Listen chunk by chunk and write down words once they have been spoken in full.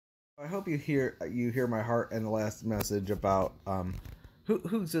I hope you hear my heart and the last message about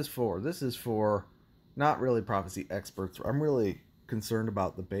who's this for? This is for not really prophecy experts. I'm really concerned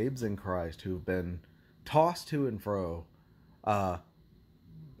about the babes in Christ who've been tossed to and fro, uh,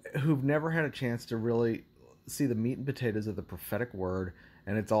 who've never had a chance to really see the meat and potatoes of the prophetic word,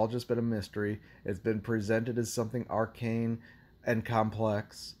 and it's all just been a mystery. It's been presented as something arcane and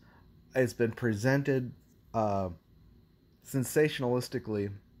complex. It's been presented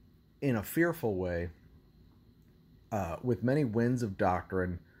sensationalistically in a fearful way, with many winds of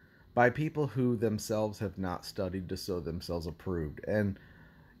doctrine by people who themselves have not studied to show themselves approved. And,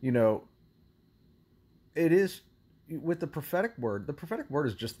 you know, it is with the prophetic word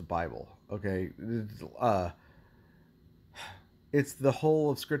is just the Bible, okay? It's the whole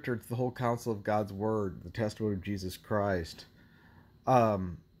of Scripture, it's the whole counsel of God's word, the testimony of Jesus Christ.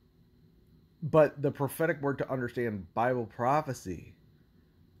 Um, but the prophetic word to understand Bible prophecy,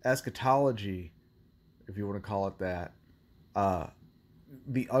 eschatology, if you want to call it that, uh,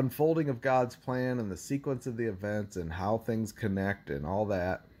 the unfolding of God's plan and the sequence of the events and how things connect and all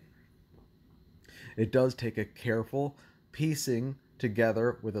that, it does take a careful piecing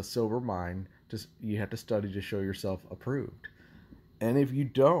together with a sober mind. You have to study to show yourself approved. And if you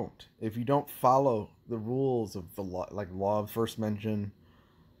don't follow the rules of the law, like law of first mention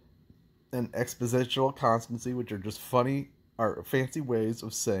and expositional constancy, which are just funny or fancy ways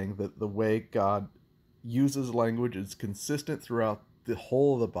of saying that the way God uses language is consistent throughout the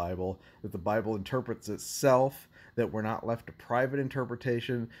whole of the Bible, that the Bible interprets itself, that we're not left to private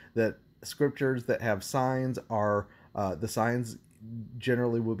interpretation, that scriptures that have signs are the signs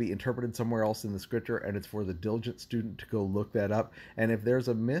generally will be interpreted somewhere else in the scripture, and it's for the diligent student to go look that up. And if there's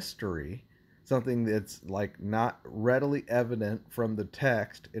a mystery, something that's like not readily evident from the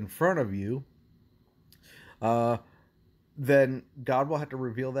text in front of you, uh, then God will have to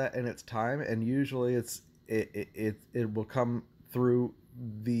reveal that in its time, and usually it will come through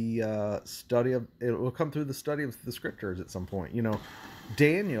the study of the scriptures at some point.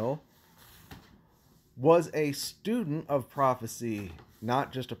 Daniel was a student of prophecy,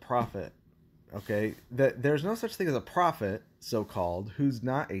 not just a prophet. Okay, that there's no such thing as a prophet, so called, who's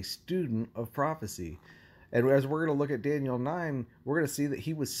not a student of prophecy. And as we're going to look at Daniel 9, we're going to see that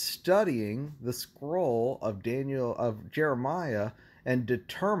he was studying the scroll of Jeremiah, and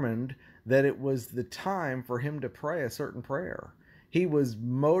determined that it was the time for him to pray a certain prayer. He was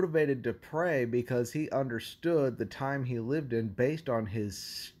motivated to pray because he understood the time he lived in based on his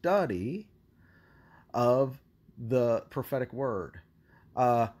study of the prophetic word.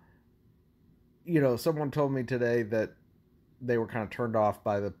 Uh, Someone told me today that they were kind of turned off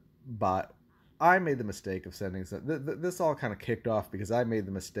by I made the mistake of sending this all kind of kicked off because I made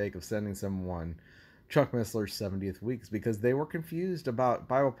the mistake of sending someone Chuck Missler's 70th Weeks because they were confused about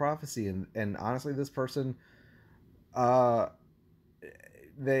Bible prophecy, and honestly this person, uh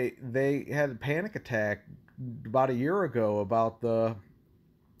they had a panic attack about a year ago about the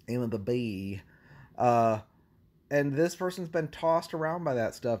aim of the bee. uh and this person's been tossed around by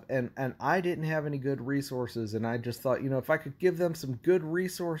that stuff, and I didn't have any good resources, and I just thought, if I could give them some good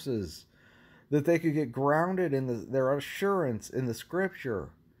resources that they could get grounded in their assurance in the scripture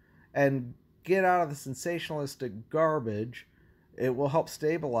and get out of the sensationalistic garbage, it will help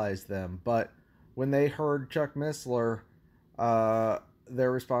stabilize them. But when they heard Chuck Missler,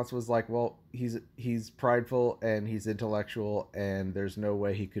 their response was like, well, he's prideful and he's intellectual, and there's no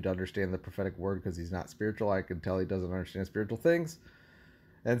way he could understand the prophetic word because he's not spiritual. I can tell he doesn't understand spiritual things.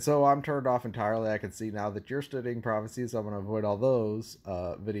 And so I'm turned off entirely. I can see now that you're studying prophecy, so I'm going to avoid all those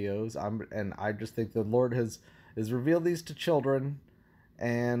videos. I just think the Lord has revealed these to children,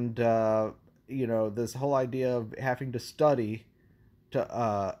 and this whole idea of having to study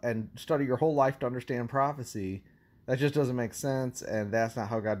and study your whole life to understand prophecy, that just doesn't make sense, and that's not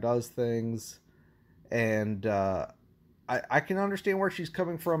how God does things. And I can understand where she's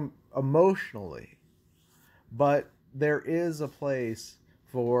coming from emotionally, but there is a place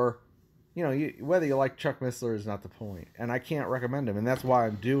for, whether you like Chuck Missler is not the point, and I can't recommend him, and that's why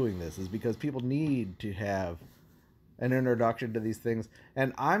I'm doing this, is because people need to have an introduction to these things,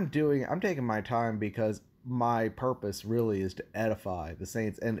 and I'm taking my time because my purpose really is to edify the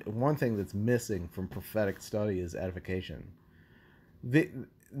saints, and one thing that's missing from prophetic study is edification.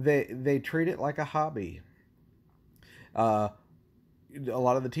 They treat it like a hobby. A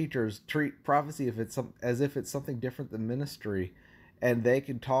lot of the teachers treat prophecy as if it's something different than ministry, and they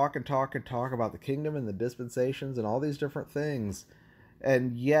can talk and talk and talk about the kingdom and the dispensations and all these different things,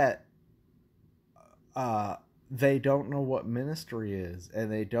 and yet they don't know what ministry is,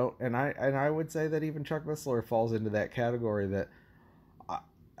 and I would say that even Chuck Missler falls into that category, that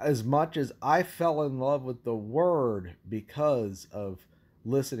as much as I fell in love with the Word because of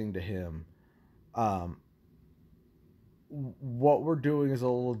listening to him, um, what we're doing is a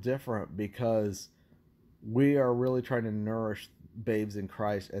little different, because we are really trying to nourish babes in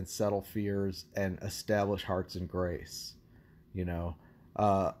Christ and settle fears and establish hearts in grace, you know.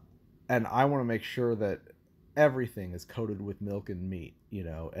 Uh, and I want to make sure that everything is coated with milk and meat, you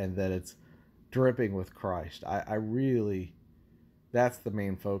know, and that it's dripping with Christ. I really, that's the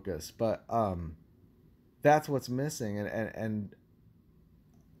main focus. But that's what's missing, and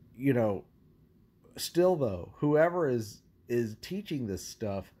you know, still though, whoever is teaching this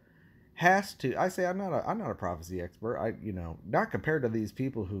stuff has to. I say I'm not a prophecy expert. Not compared to these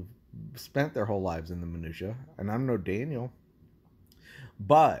people who've spent their whole lives in the minutia, and I'm no Daniel.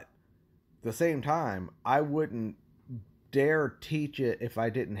 But at the same time, I wouldn't dare teach it if I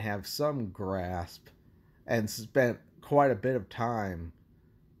didn't have some grasp and spent quite a bit of time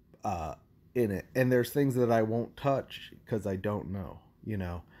in it. And there's things that I won't touch because I don't know, you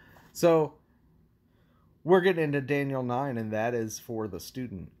know. So we're getting into Daniel 9, and that is for the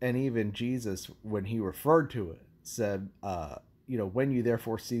student. And even Jesus, when he referred to it, said, when you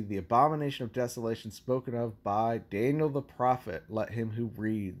therefore see the abomination of desolation spoken of by Daniel the prophet, let him who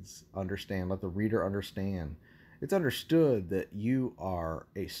reads understand, let the reader understand. It's understood that you are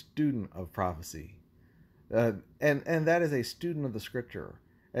a student of prophecy. And that is a student of the Scripture.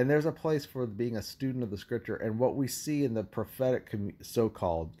 And there's a place for being a student of the Scripture. And what we see in the prophetic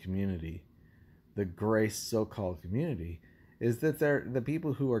so-called community, the grace so-called community, is that they're the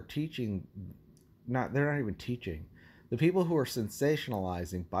people who are teaching, they're not even teaching. The people who are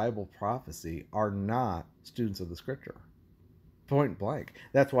sensationalizing Bible prophecy are not students of the Scripture. Point blank.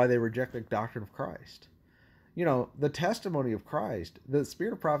 That's why they reject the doctrine of Christ. You know, the testimony of Christ, the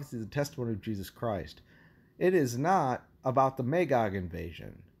spirit of prophecy is the testimony of Jesus Christ. It is not about the Magog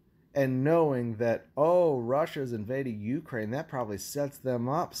invasion and knowing that, Russia's invading Ukraine. That probably sets them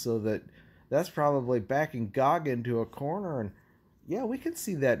up so that's probably backing Gog into a corner. And yeah, we can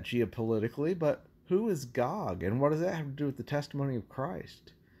see that geopolitically, but who is Gog? And what does that have to do with the testimony of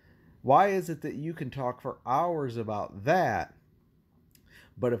Christ? Why is it that you can talk for hours about that,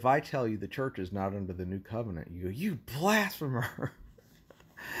 but if I tell you the church is not under the new covenant, you go, you blasphemer.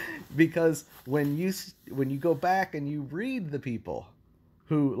 Because when you go back and you read the people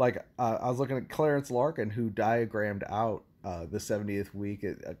who, like, I was looking at Clarence Larkin, who diagrammed out the 70th week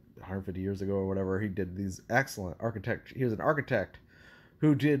at 150 years ago or whatever. He did these excellent architect. He was an architect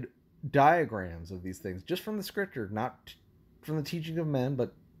who did diagrams of these things just from the Scripture, not from the teaching of men,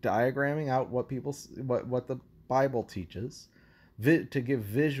 but diagramming out what the Bible teaches, to give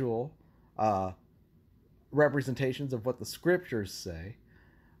visual representations of what the Scriptures say.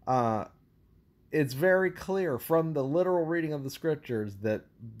 It's very clear from the literal reading of the Scriptures that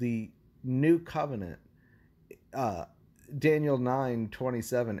the new covenant, Daniel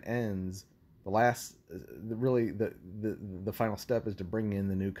 9:27 ends. The final step is to bring in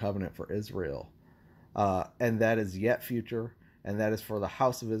the new covenant for Israel, and that is yet future, and that is for the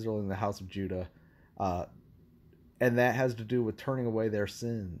house of Israel and the house of Judah, and that has to do with turning away their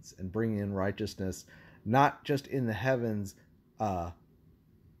sins and bringing in righteousness, not just in the heavens,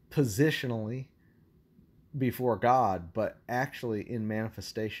 positionally before God, but actually in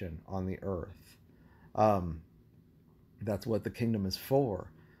manifestation on the earth. That's what the kingdom is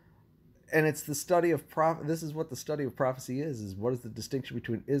for. And it's the study of this is what the study of prophecy is what is the distinction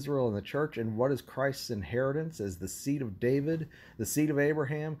between Israel and the church, and what is Christ's inheritance as the seed of David, the seed of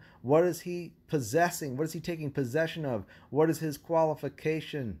Abraham. What is he possessing? What is he taking possession of? What is his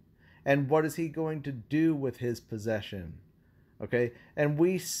qualification? And what is he going to do with his possession? Okay, and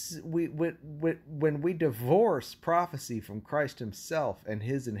when we divorce prophecy from Christ himself and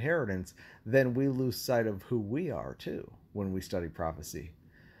his inheritance, then we lose sight of who we are too when we study prophecy.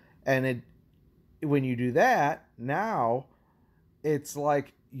 And when you do that, now it's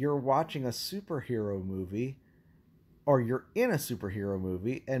like you're watching a superhero movie, or you're in a superhero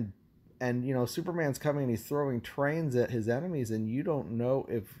movie, and Superman's coming and he's throwing trains at his enemies, and you don't know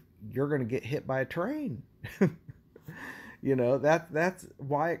if you're going to get hit by a train. That's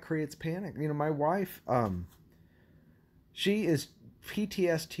why it creates panic. My wife, she is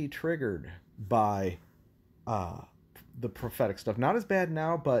PTSD triggered by the prophetic stuff. Not as bad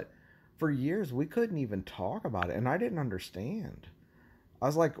now, but for years we couldn't even talk about it, and I didn't understand. I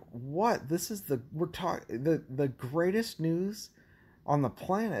was like, "What? This is the greatest news on the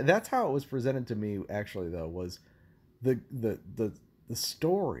planet." That's how it was presented to me. Actually, though, was the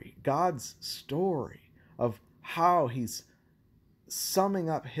story, God's story of how He's summing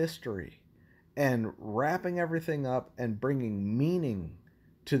up history and wrapping everything up and bringing meaning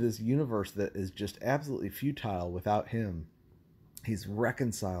to this universe that is just absolutely futile without him. He's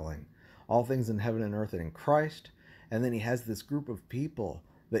reconciling all things in heaven and earth in Christ. And then he has this group of people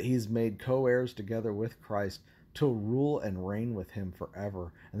that he's made co-heirs together with Christ to rule and reign with him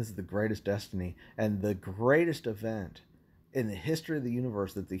forever. And this is the greatest destiny and the greatest event in the history of the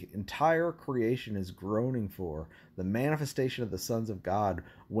universe that the entire creation is groaning for, the manifestation of the sons of God,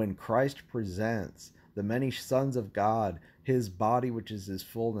 when Christ presents the many sons of God, his body, which is his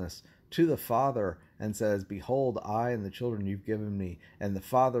fullness, to the Father, and says, behold, I and the children you've given me. And the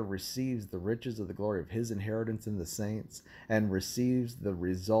Father receives the riches of the glory of his inheritance in the saints, and receives the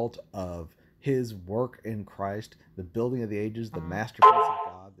result of his work in Christ, the building of the ages, the masterpiece of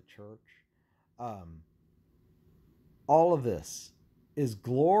God, the church. All of this is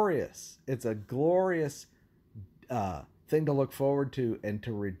glorious. It's a glorious thing to look forward to and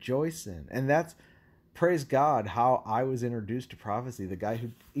to rejoice in. And that's, praise God, how I was introduced to prophecy. The guy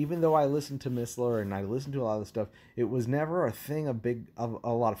who, even though I listened to Missler and I listened to a lot of this stuff, it was never a thing of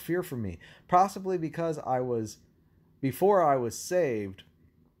a lot of fear for me. Possibly because before I was saved,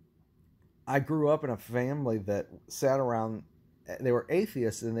 I grew up in a family that sat around, they were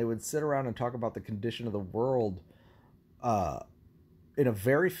atheists, and they would sit around and talk about the condition of the world in a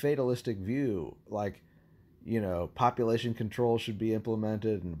very fatalistic view, like, population control should be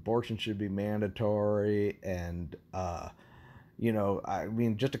implemented and abortion should be mandatory. And,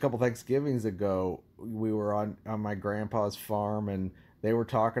 just a couple Thanksgivings ago, we were on my grandpa's farm, and they were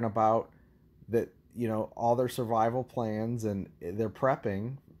talking about that, all their survival plans, and they're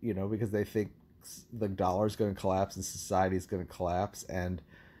prepping, because they think the dollar's going to collapse and society's going to collapse, and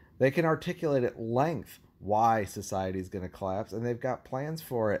they can articulate at length why society is going to collapse, and they've got plans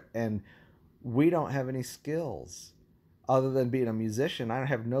for it. And we don't have any skills other than being a musician. I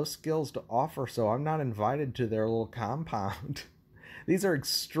have no skills to offer, so I'm not invited to their little compound. These are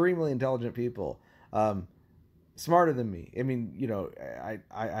extremely intelligent people, smarter than me. I mean,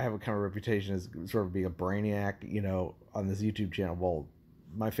 I have a kind of reputation as sort of being a brainiac, on this YouTube channel. Well,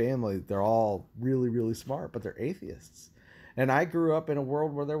 my family, they're all really, really smart, but they're atheists. And I grew up in a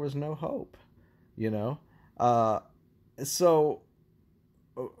world where there was no hope, so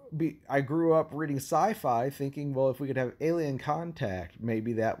I grew up reading sci-fi thinking, well, if we could have alien contact,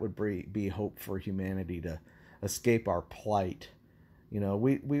 maybe that would be hope for humanity to escape our plight. We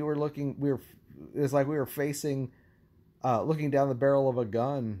were it's like we were facing, looking down the barrel of a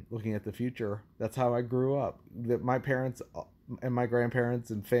gun, looking at the future. That's how I grew up. That my parents and my grandparents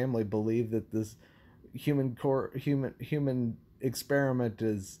and family believed that this human experiment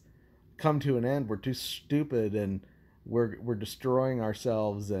is come to an end. We're too stupid, and we're destroying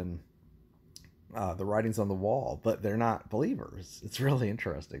ourselves, and the writing's on the wall. But they're not believers. It's really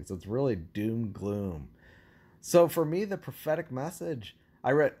interesting. So it's really doom gloom. So for me, the prophetic message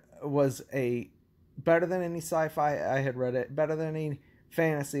I read was better than any sci-fi I had read, it better than any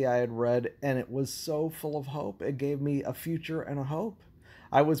fantasy I had read, and it was so full of hope. It gave me a future and a hope.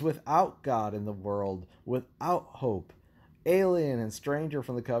 I was without God in the world, without hope, alien and stranger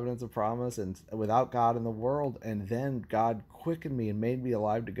from the covenants of promise, and without God in the world. And then God quickened me and made me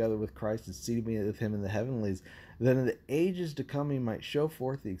alive together with Christ, and seated me with him in the heavenlies, that in the ages to come he might show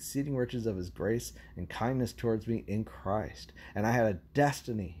forth the exceeding riches of his grace and kindness towards me in Christ. And I had a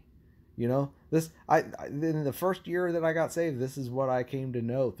destiny. This in the first year that I got saved, this is what I came to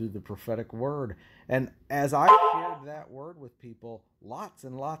know through the prophetic word. And as I shared that word with people, lots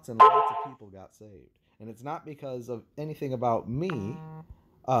and lots and lots of people got saved. And it's not because of anything about me,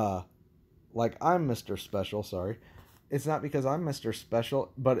 like I'm Mr. Special, sorry. It's not because I'm Mr.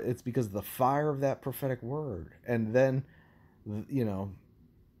 Special, but it's because of the fire of that prophetic word. And then,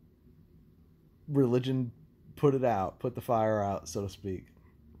 religion put the fire out, so to speak.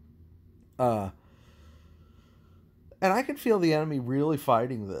 And I can feel the enemy really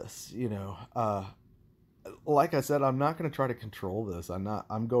fighting this, like I said, I'm not going to try to control this.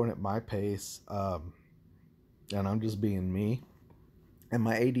 I'm going at my pace, and I'm just being me. And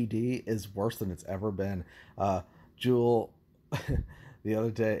my ADD is worse than it's ever been. Jewel, the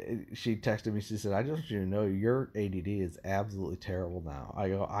other day, she texted me, she said, I just want you to know your ADD is absolutely terrible now. I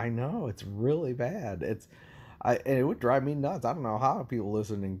go, I know, it's really bad. And it would drive me nuts. I don't know how people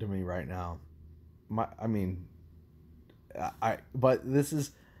listening to me right now. But this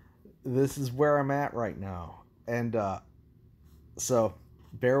is where I'm at right now. And so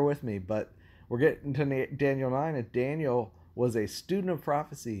bear with me, but we're getting to Daniel 9, and Daniel was a student of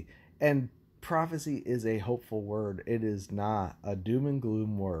prophecy, and prophecy is a hopeful word. It is not a doom and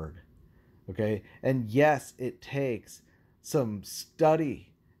gloom word. Okay? And yes, it takes some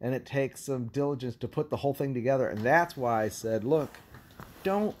study and it takes some diligence to put the whole thing together. And that's why I said, look,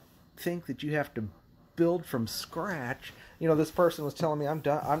 don't think that you have to build from scratch. You know, this person was telling me, I'm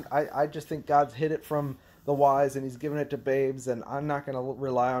done. I just think God's hid it from the wise and he's given it to babes, and I'm not going to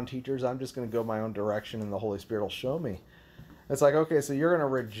rely on teachers. I'm just going to go my own direction and the Holy Spirit will show me. It's like, okay, so you're going to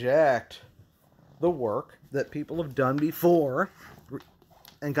reject the work that people have done before,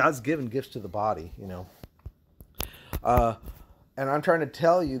 and God's given gifts to the body, you know. And I'm trying to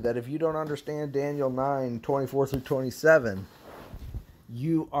tell you that if you don't understand Daniel 9:24 through 27,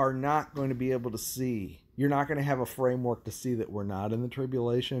 you are not going to be able to see. You're not going to have a framework to see that we're not in the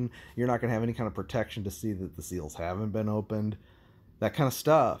tribulation. You're not going to have any kind of protection to see that the seals haven't been opened. That kind of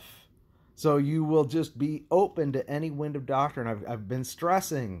stuff. So you will just be open to any wind of doctrine. I've been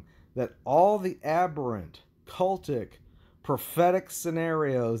stressing that all the aberrant, cultic, prophetic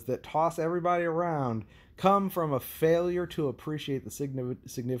scenarios that toss everybody around come from a failure to appreciate the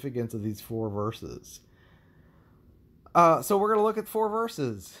significance of these 4 verses. So we're going to look at 4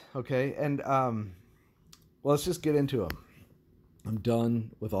 verses, okay? And let's just get into them. I'm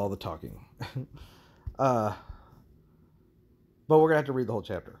done with all the talking. But we're going to have to read the whole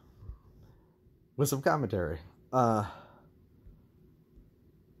chapter with some commentary.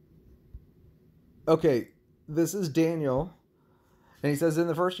 Okay, this is Daniel. And he says, in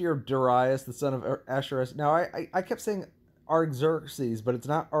the first year of Darius, the son of Ahasuerus. Now, I kept saying Artaxerxes, but it's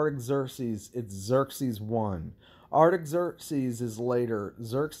not Artaxerxes. It's Xerxes 1. Artaxerxes is later.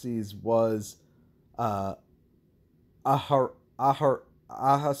 Xerxes was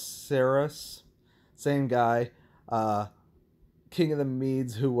Ahasuerus, same guy. King of the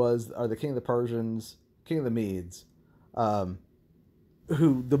Medes, or the king of the Persians, king of the Medes,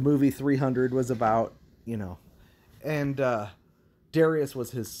 who the movie 300 was about, you know. And Darius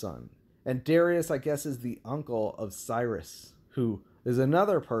was his son. And Darius, I guess, is the uncle of Cyrus, who is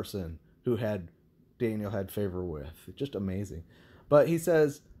another person who Daniel had favor with. Just amazing. But he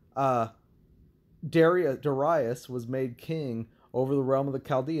says, Darius was made king over the realm of the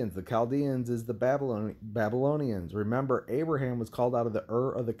Chaldeans. The Chaldeans is the Babylonians. Remember, Abraham was called out of the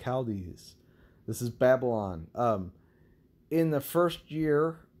Ur of the Chaldees. This is Babylon. In the first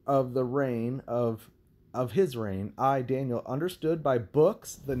year of the reign of his reign, I, Daniel, understood by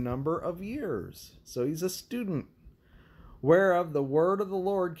books the number of years. So he's a student. Whereof the word of the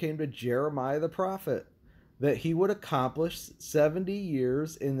Lord came to Jeremiah the prophet, that he would accomplish 70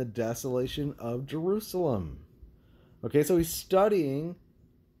 years in the desolation of Jerusalem. Okay, so he's studying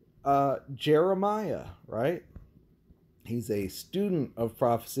Jeremiah, right? He's a student of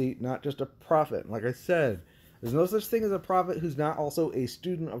prophecy, not just a prophet. Like I said, there's no such thing as a prophet who's not also a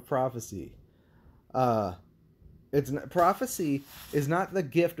student of prophecy. Prophecy is not the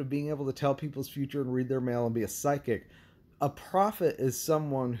gift of being able to tell people's future and read their mail and be a psychic. A prophet is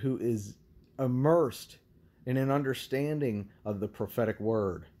someone who is immersed in an understanding of the prophetic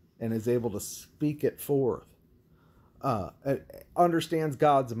word and is able to speak it forth. Understands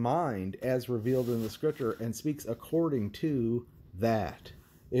God's mind as revealed in the scripture and speaks according to that.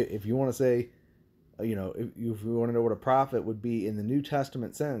 If you want to say, you know, if you want to know what a prophet would be in the New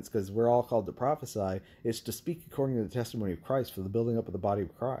Testament sense, because we're all called to prophesy, it's to speak according to the testimony of Christ for the building up of the body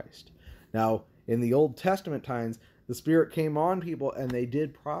of Christ. Now, in the Old Testament times, the Spirit came on people and they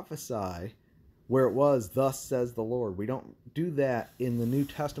did prophesy where it was, thus says the Lord. We don't do that in the New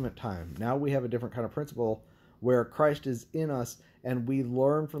Testament time. Now we have a different kind of principle where Christ is in us and we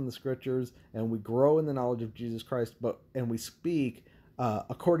learn from the scriptures and we grow in the knowledge of Jesus Christ, and we speak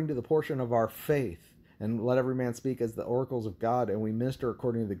according to the portion of our faith. And let every man speak as the oracles of God, and we minister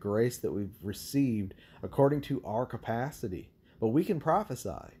according to the grace that we've received, according to our capacity. But we can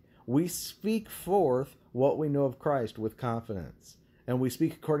prophesy. We speak forth what we know of Christ with confidence. And we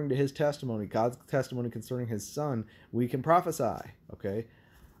speak according to his testimony, God's testimony concerning his son. We can prophesy, okay?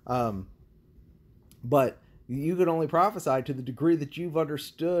 But you can only prophesy to the degree that you've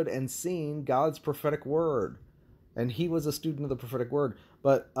understood and seen God's prophetic word. And he was a student of the prophetic word.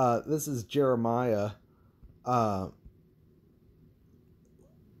 But this is Jeremiah. You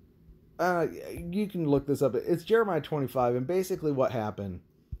can look this up. It's Jeremiah 25, and basically what happened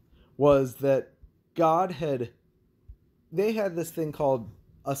was that they had this thing called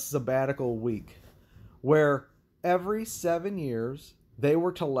a sabbatical week, where every 7 years they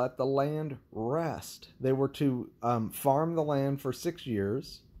were to let the land rest. They were to farm the land for 6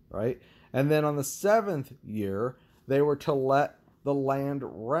 years, right? And then on the 7th year, they were to let the land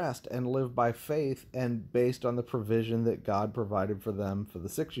rest and live by faith and based on the provision that God provided for them for the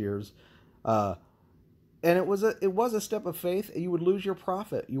 6 years. And it was a step of faith. You would lose your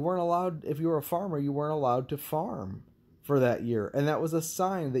profit. You weren't allowed, if you were a farmer, you weren't allowed to farm for that year. And that was a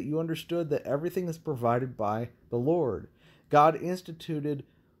sign that you understood that everything is provided by the Lord. God instituted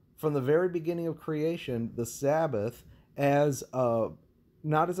from the very beginning of creation the Sabbath as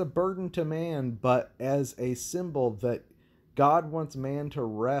not as a burden to man, but as a symbol that God wants man to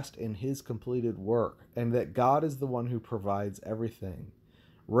rest in his completed work, and that God is the one who provides everything.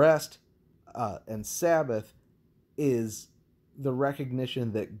 Rest and Sabbath is the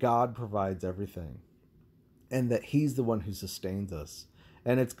recognition that God provides everything, and that he's the one who sustains us.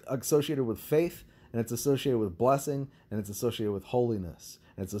 And it's associated with faith, and it's associated with blessing, and it's associated with holiness,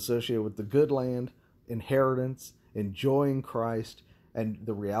 and it's associated with the good land, inheritance, enjoying Christ, and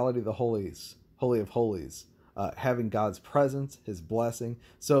the reality of the holies, holy of holies, having God's presence, his blessing.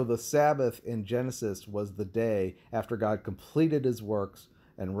 So the Sabbath in Genesis was the day after God completed his works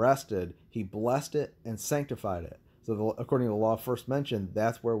and rested. He blessed it and sanctified it. So according to the law first mentioned,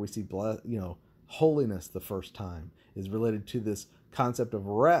 that's where we see holiness the first time is related to this concept of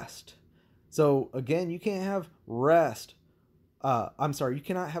rest. So again, you can't have rest. You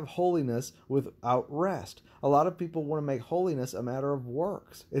cannot have holiness without rest. A lot of people want to make holiness a matter of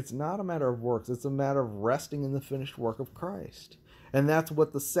works. It's not a matter of works. It's a matter of resting in the finished work of Christ. And that's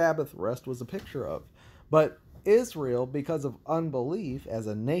what the Sabbath rest was a picture of. But Israel, because of unbelief as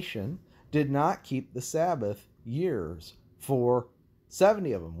a nation, did not keep the Sabbath years for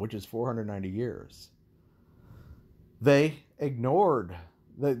 70 of them, which is 490 years. They ignored,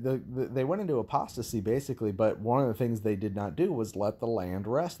 they went into apostasy basically, but one of the things they did not do was let the land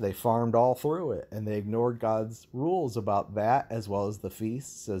rest. They farmed all through it, and they ignored God's rules about that, as well as the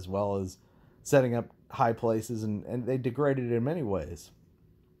feasts, as well as setting up high places, and they degraded it in many ways.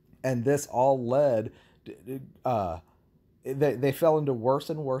 And this all led, they fell into worse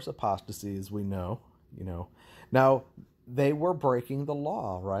and worse apostasy, as we know. Now, they were breaking the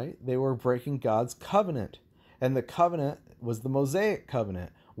law, right? They were breaking God's covenant. And the covenant was the Mosaic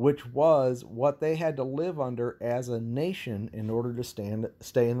covenant, which was what they had to live under as a nation in order to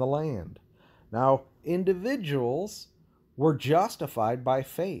stay in the land. Now, individuals were justified by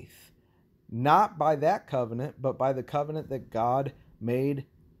faith, not by that covenant, but by the covenant that God made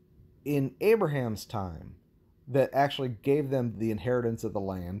in Abraham's time, that actually gave them the inheritance of the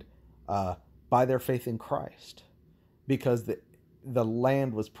land by their faith in Christ, because the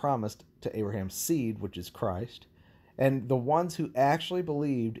land was promised to Abraham's seed, which is Christ. And the ones who actually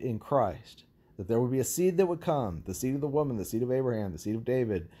believed in Christ, that there would be a seed that would come, the seed of the woman, the seed of Abraham, the seed of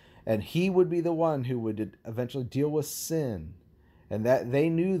David, and he would be the one who would eventually deal with sin. And that they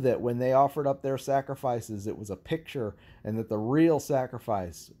knew that when they offered up their sacrifices, it was a picture, and that the real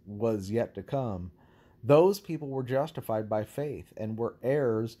sacrifice was yet to come. Those people were justified by faith and were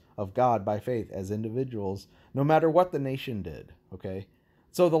heirs of God by faith as individuals, no matter what the nation did, okay?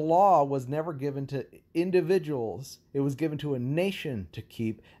 So the law was never given to individuals. It was given to a nation to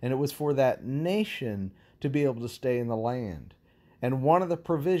keep, and it was for that nation to be able to stay in the land. And one of the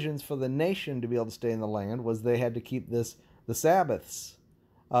provisions for the nation to be able to stay in the land was they had to keep the Sabbaths,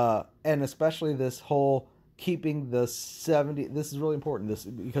 and especially this whole keeping the 70. This is really important,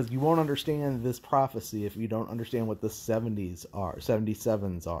 because you won't understand this prophecy if you don't understand what the 70s are,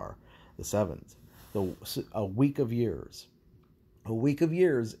 77s are, the sevens, a week of years. A week of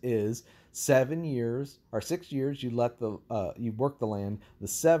years is 7 years or 6 years. You work the land. The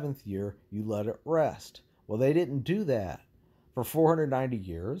 7th year you let it rest. Well, they didn't do that for 490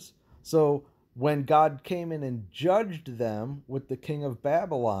 years. So when God came in and judged them with the king of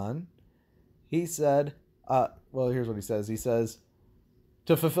Babylon, he said, here's what he says. He says,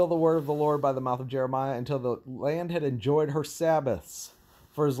 to fulfill the word of the Lord by the mouth of Jeremiah, until the land had enjoyed her Sabbaths.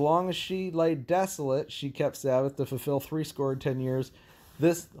 For as long as she lay desolate, she kept Sabbath to fulfill 70 years.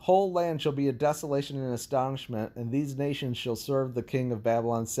 This whole land shall be a desolation and astonishment, and these nations shall serve the king of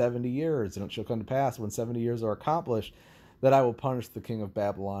Babylon 70 years. And it shall come to pass, when 70 years are accomplished, that I will punish the king of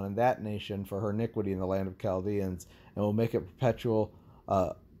Babylon and that nation for her iniquity in the land of Chaldeans, and will make it perpetual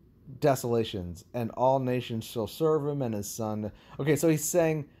desolations, and all nations shall serve him and his son. Okay, so he's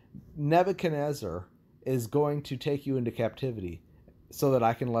saying Nebuchadnezzar is going to take you into captivity so that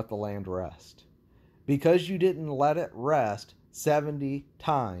I can let the land rest. Because you didn't let it rest 70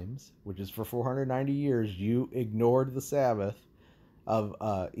 times, which is for 490 years, you ignored the Sabbath of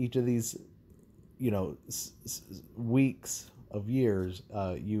each of these, weeks of years.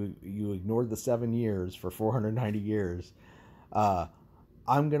 You ignored the 7 years for 490 years.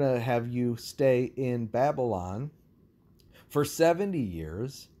 I'm going to have you stay in Babylon for 70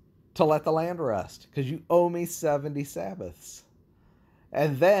 years to let the land rest, because you owe me 70 Sabbaths.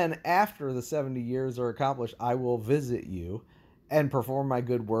 And then after the 70 years are accomplished, I will visit you and perform my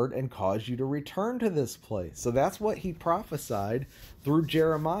good word and cause you to return to this place. So that's what he prophesied through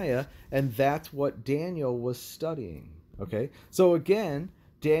Jeremiah, and that's what Daniel was studying. Okay, so again,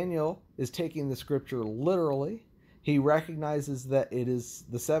 Daniel is taking the scripture literally. He recognizes that it is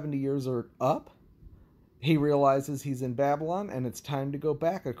the 70 years are up. He realizes he's in Babylon and it's time to go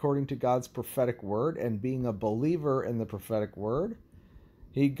back according to God's prophetic word. And being a believer in the prophetic word,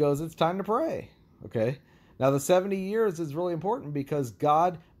 he goes, it's time to pray. Okay, now the 70 years is really important because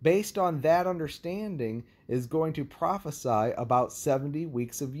God, based on that understanding, is going to prophesy about 70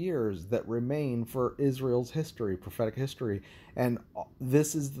 weeks of years that remain for Israel's history, prophetic history. And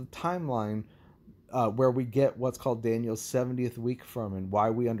this is the timeline where we get what's called Daniel's 70th week from, and why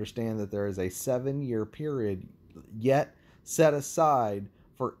we understand that there is a 7-year period yet set aside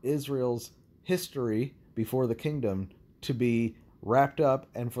for Israel's history before the kingdom to be wrapped up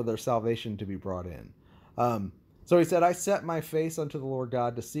and for their salvation to be brought in. So he said, I set my face unto the Lord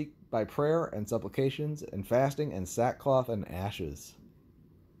God to seek by prayer and supplications and fasting and sackcloth and ashes.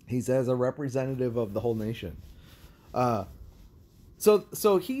 He says, a representative of the whole nation.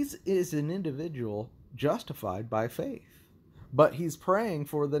 So he's is an individual justified by faith, but he's praying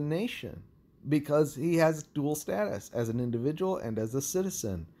for the nation because he has dual status as an individual and as a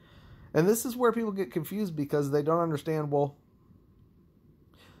citizen. And this is where people get confused because they don't understand, well,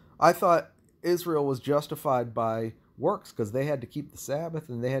 I thought Israel was justified by works because they had to keep the Sabbath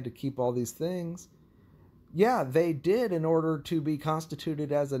and they had to keep all these things. Yeah, they did in order to be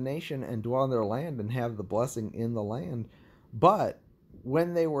constituted as a nation and dwell in their land and have the blessing in the land. But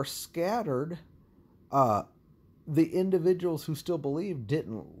when they were scattered, the individuals who still believed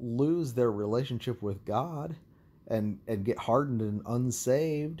didn't lose their relationship with God and get hardened and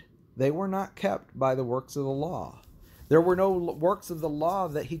unsaved. They were not kept by the works of the law. There were no works of the law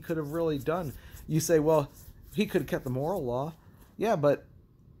that he could have really done. You say, well, he could have kept the moral law. Yeah, but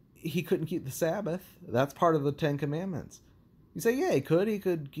he couldn't keep the Sabbath. That's part of the 10 Commandments. You say, yeah, he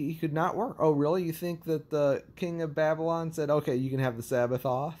could not work. Oh, really? You think that the king of Babylon said, okay, you can have the Sabbath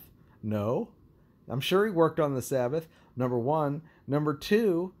off? No. I'm sure he worked on the Sabbath, number one. Number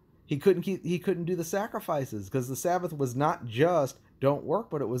two, he couldn't do the sacrifices because the Sabbath was not just don't work,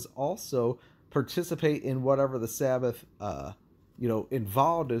 but it was also participate in whatever the Sabbath,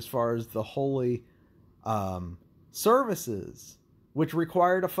 involved as far as the holy services, which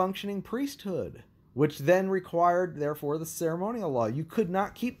required a functioning priesthood, which then required, therefore, the ceremonial law. You could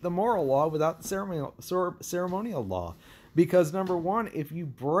not keep the moral law without the ceremonial law, because number one, if you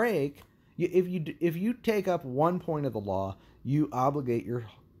break, if you take up one point of the law, you obligate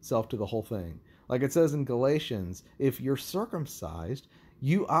yourself to the whole thing. Like it says in Galatians, if you're circumcised,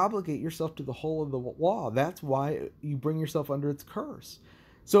 you obligate yourself to the whole of the law. That's why you bring yourself under its curse.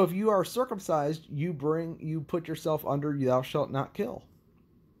 So if you are circumcised, you put yourself under thou shalt not kill.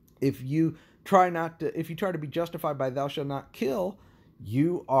 If you try to be justified by thou shalt not kill,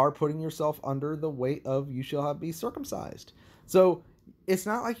 you are putting yourself under the weight of you shall be circumcised. So it's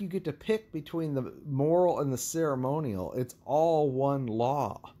not like you get to pick between the moral and the ceremonial. It's all one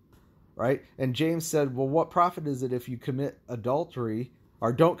law, right? And James said, well, what profit is it if you commit adultery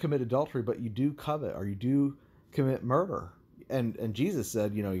or don't commit adultery, but you do covet or you do commit murder? And Jesus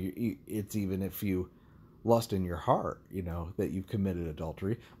said, it's even if you lust in your heart, that you've committed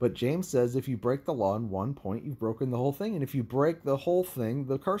adultery. But James says if you break the law in one point, you've broken the whole thing. And if you break the whole thing,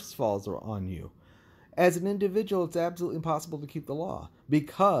 the curse falls on you. As an individual, it's absolutely impossible to keep the law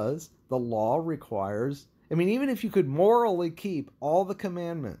because the law requires, even if you could morally keep all the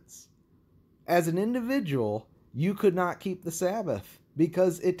commandments, as an individual, you could not keep the Sabbath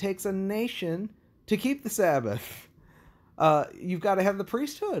because it takes a nation to keep the Sabbath. You've got to have the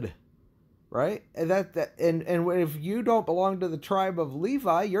priesthood, right? And if you don't belong to the tribe of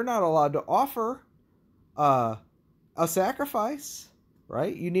Levi, you're not allowed to offer a sacrifice,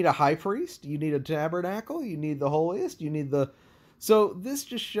 right? You need a high priest, you need a tabernacle, you need the holiest, so this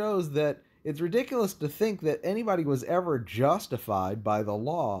just shows that it's ridiculous to think that anybody was ever justified by the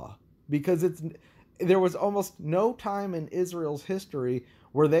law, because there was almost no time in Israel's history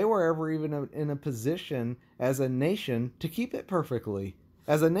where they were ever even in a position as a nation to keep it perfectly.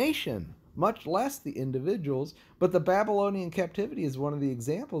 As a nation, much less the individuals. But the Babylonian captivity is one of the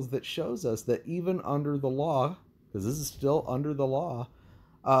examples that shows us that even under the law, because this is still under the law,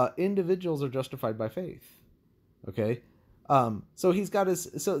 individuals are justified by faith. Okay? So he's got his...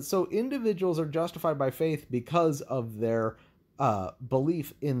 So individuals are justified by faith because of their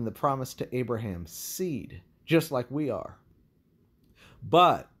belief in the promise to Abraham's seed, just like we are.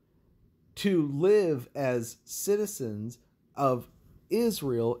 But to live as citizens of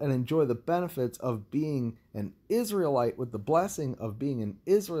Israel and enjoy the benefits of being an Israelite with the blessing of being an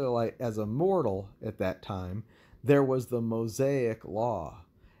Israelite as a mortal at that time, there was the Mosaic law.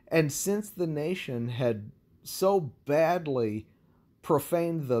 And since the nation had so badly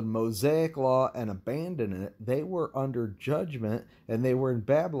profaned the Mosaic law and abandoned it, they were under judgment, and they were in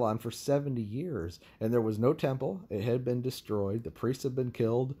Babylon for 70 years. And there was no temple. It had been destroyed. The priests had been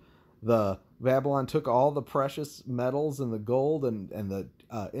killed. The Babylon took all the precious metals and the gold and the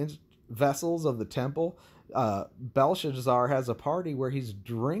vessels of the temple. Belshazzar has a party where he's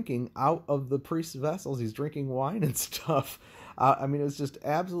drinking out of the priest's vessels. He's drinking wine and stuff. I mean, it's just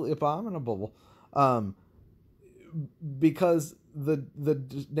absolutely abominable. Because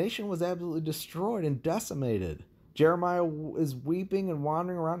the nation was absolutely destroyed and decimated. Jeremiah is weeping and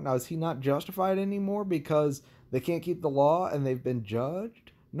wandering around. Now, is he not justified anymore because they can't keep the law and they've been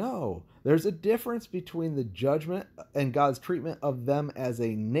judged? No. There's a difference between the judgment and God's treatment of them as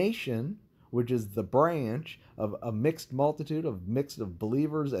a nation, which is the branch of a mixed multitude of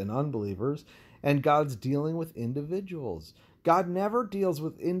believers and unbelievers, and God's dealing with individuals. God never deals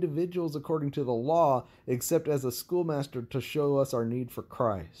with individuals according to the law except as a schoolmaster to show us our need for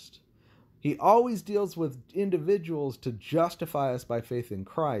Christ. He always deals with individuals to justify us by faith in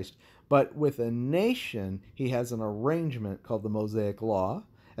Christ, but with a nation, he has an arrangement called the Mosaic Law,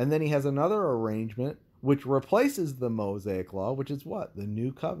 and then he has another arrangement which replaces the Mosaic Law, which is what? The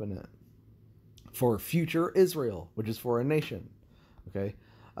New Covenant for future Israel, which is for a nation. Okay?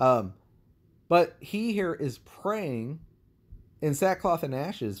 But he here is praying in sackcloth and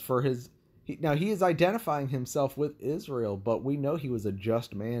ashes for his... Now, he is identifying himself with Israel, but we know he was a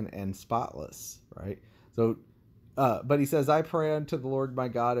just man and spotless, right? So, but he says, I pray unto the Lord my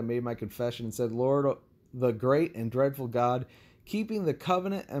God and made my confession and said, Lord, the great and dreadful God, keeping the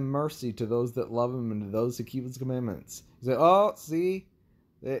covenant and mercy to those that love him and to those who keep his commandments. He said, oh, see,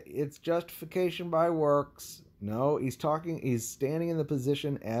 it's justification by works. No, he's standing in the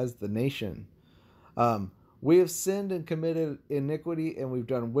position as the nation. We have sinned and committed iniquity, and we've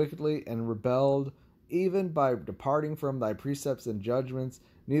done wickedly and rebelled, even by departing from thy precepts and judgments.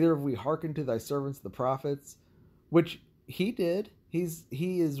 Neither have we hearkened to thy servants the prophets, which he did. He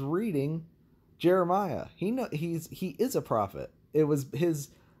is reading Jeremiah. He is a prophet. It was his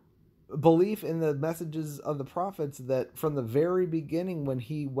belief in the messages of the prophets that from the very beginning, when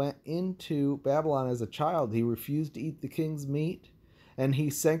he went into Babylon as a child, he refused to eat the king's meat, and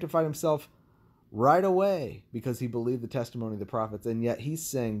he sanctified himself right away because he believed the testimony of the prophets. And yet he's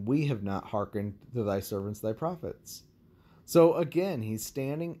saying, we have not hearkened to thy servants, thy prophets. So again, he's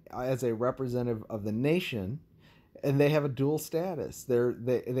standing as a representative of the nation, and they have a dual status. They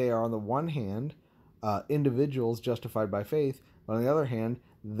are on the one hand, individuals justified by faith, but on the other hand,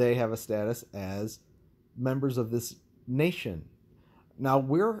 they have a status as members of this nation. Now,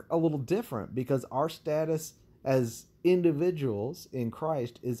 we're a little different because our status as individuals in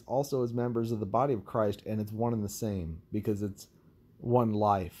Christ is also as members of the body of Christ, and it's one and the same because it's one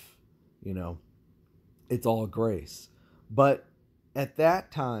life, it's all grace. But at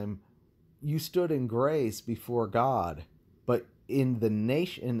that time, you stood in grace before God, but in the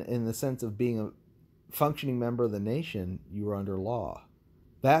nation, in the sense of being a functioning member of the nation, you were under law.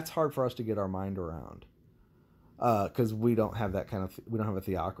 That's hard for us to get our mind around because we don't have we don't have a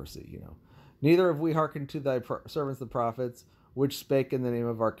theocracy, Neither have we hearkened to thy servants the prophets, which spake in the name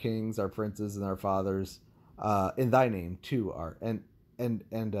of our kings, our princes, and our fathers, in thy name to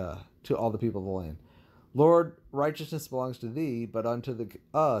to all the people of the land. Lord, righteousness belongs to thee, but unto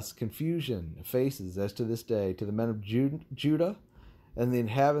us confusion of faces as to this day, to the men of Judah and the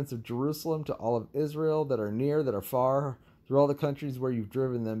inhabitants of Jerusalem, to all of Israel that are near, that are far, through all the countries where you've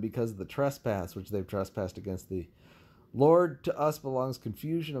driven them because of the trespass which they've trespassed against thee. Lord, to us belongs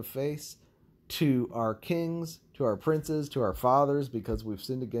confusion of face, to our kings, to our princes, to our fathers, because we've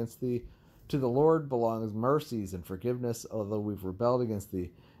sinned against thee. To the Lord belongs mercies and forgiveness, although we've rebelled against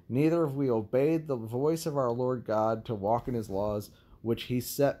thee. Neither have we obeyed the voice of our Lord God to walk in his laws, which he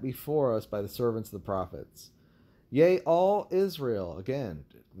set before us by the servants of the prophets. Yea, all Israel, again,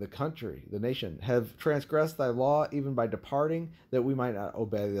 the country, the nation, have transgressed thy law, even by departing, that we might not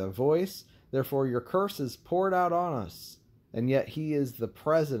obey thy voice. Therefore your curse is poured out on us. And yet he is the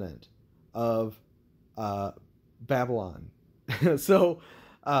president of Babylon. So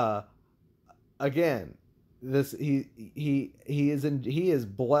again, this he is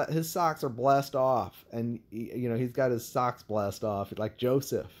blessed. His socks are blessed off, and he's got his socks blessed off like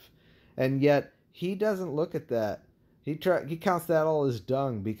Joseph, and yet he doesn't look at that. He counts that all as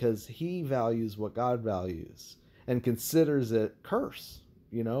dung because he values what God values and considers it curse.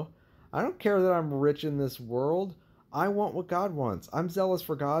 I don't care that I'm rich in this world. I want what God wants. I'm zealous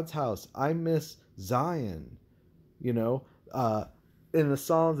for God's house. I miss Zion. In the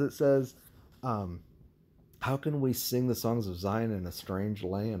Psalms it says, How can we sing the songs of Zion in a strange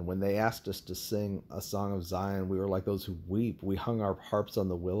land? When they asked us to sing a song of Zion, we were like those who weep. We hung our harps on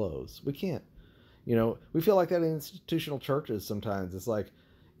the willows. We can't. We feel like that in institutional churches sometimes. It's like,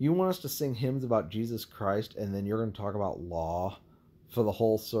 you want us to sing hymns about Jesus Christ, and then you're going to talk about law for the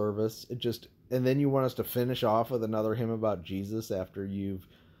whole service. And then you want us to finish off with another hymn about Jesus after you've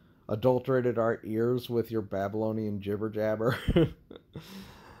adulterated our ears with your Babylonian jibber jabber.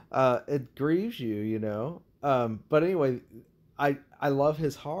 It grieves you. But anyway, I love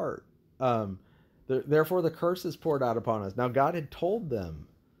his heart. Therefore the curse is poured out upon us. Now God had told them,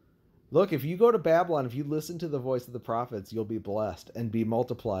 look, if you go to Babylon, if you listen to the voice of the prophets, you'll be blessed and be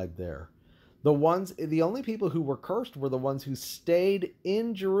multiplied there. The only people who were cursed were the ones who stayed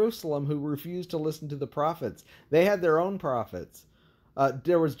in Jerusalem, who refused to listen to the prophets. They had their own prophets.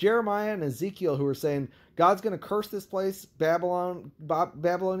 There was Jeremiah and Ezekiel who were saying, God's going to curse this place.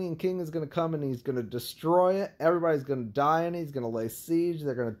 Babylonian king is going to come and he's going to destroy it. Everybody's going to die in it. He's going to lay siege.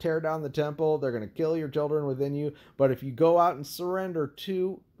 They're going to tear down the temple. They're going to kill your children within you. But if you go out and surrender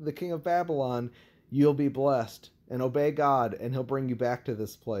to the king of Babylon, you'll be blessed and obey God, and he'll bring you back to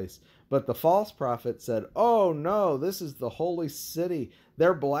this place. But the false prophet said, oh no, this is the holy city.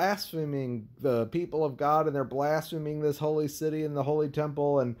 They're blaspheming the people of God, and they're blaspheming this holy city and the holy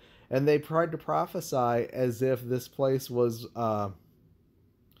temple. And they tried to prophesy as if this place was the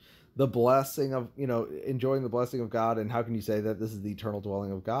blessing of, enjoying the blessing of God. And how can you say that this is the eternal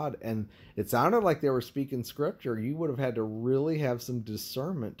dwelling of God? And it sounded like they were speaking scripture. You would have had to really have some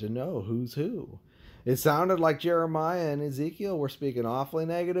discernment to know who's who. It sounded like Jeremiah and Ezekiel were speaking awfully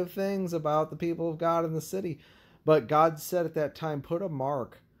negative things about the people of God in the city. But God said at that time, put a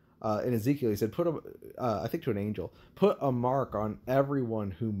mark, in Ezekiel, he said, I think to an angel, put a mark on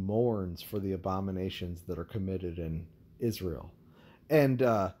everyone who mourns for the abominations that are committed in Israel. And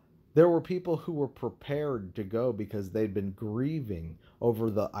there were people who were prepared to go because they'd been grieving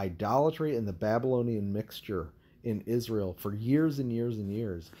over the idolatry and the Babylonian mixture in Israel for years and years and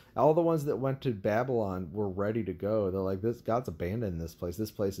years. All the ones that went to Babylon were ready to go. They're like, God's abandoned this place.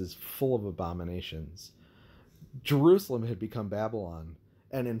 This place is full of abominations. Jerusalem had become Babylon.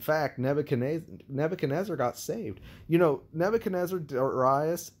 And in fact, Nebuchadnezzar got saved. Nebuchadnezzar,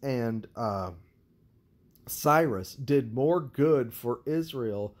 Darius, and Cyrus did more good for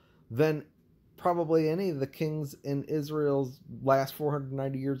Israel than probably any of the kings in Israel's last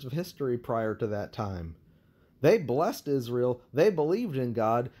 490 years of history prior to that time. They blessed Israel, they believed in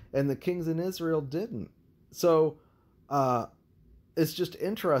God, and the kings in Israel didn't. So it's just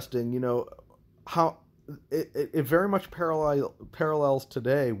interesting, how it very much parallels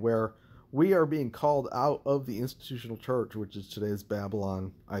today, where we are being called out of the institutional church, which is today's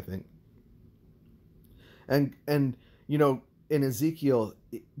Babylon, I think. And in Ezekiel,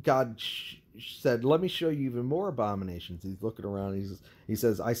 God said, let me show you even more abominations. He's looking around, he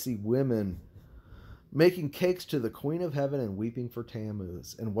says, I see women making cakes to the queen of heaven and weeping for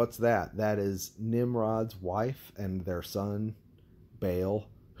Tammuz. And what's that? That is Nimrod's wife and their son, Baal,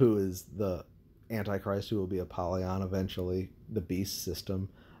 who is the Antichrist, who will be Apollyon eventually, the beast system.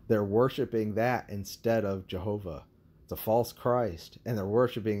 They're worshiping that instead of Jehovah. It's a false Christ. And they're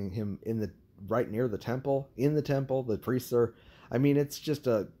worshiping him right near the temple, in the temple. The priests are, it's just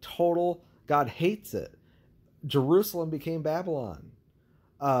a total, God hates it. Jerusalem became Babylon.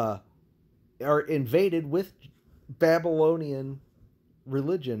 Are invaded with Babylonian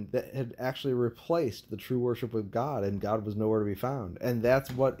religion that had actually replaced the true worship of God, and God was nowhere to be found. And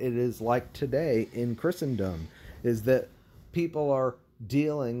that's what it is like today in Christendom, is that people are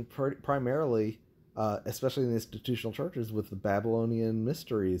dealing primarily, especially in the institutional churches, with the Babylonian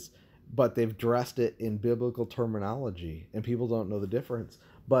mysteries, but they've dressed it in biblical terminology, and people don't know the difference.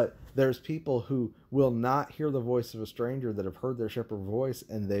 But there's people who will not hear the voice of a stranger, that have heard their shepherd voice,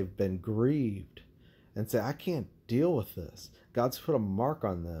 and they've been grieved and say, I can't deal with this. God's put a mark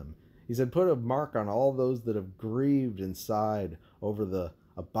on them. He said, put a mark on all those that have grieved inside over the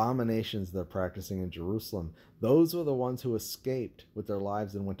abominations they're practicing in Jerusalem. Those were the ones who escaped with their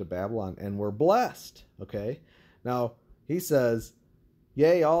lives and went to Babylon and were blessed. Okay. Now he says,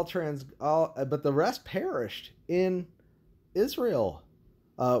 yea, but the rest perished in Israel.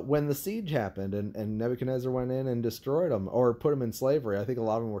 When the siege happened and Nebuchadnezzar went in and destroyed them, or put them in slavery. I think a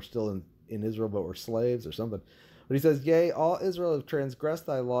lot of them were still in Israel, but were slaves or something. But he says, yea, all Israel have transgressed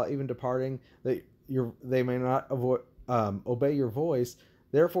thy law, even departing, that they may not obey your voice.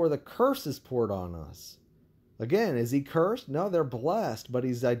 Therefore the curse is poured on us. Again, is he cursed? No, they're blessed, but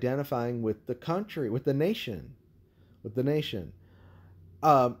he's identifying with the country, with the nation.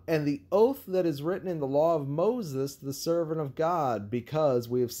 And the oath that is written in the law of Moses, the servant of God, because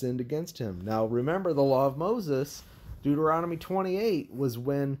we have sinned against him. Now, remember, the law of Moses, Deuteronomy 28, was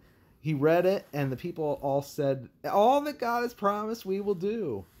when he read it and the people all said, all that God has promised we will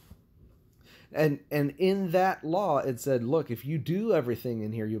do. And in that law, it said, look, if you do everything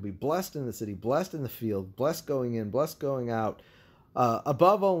in here, you'll be blessed in the city, blessed in the field, blessed going in, blessed going out,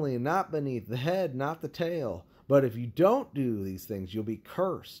 above only and not beneath, the head, not the tail. But if you don't do these things, you'll be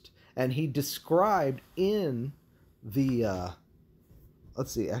cursed. And he described in the,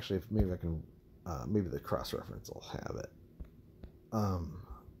 let's see, actually, maybe I can, maybe the cross-reference will have it.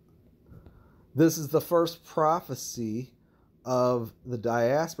 This is the first prophecy of the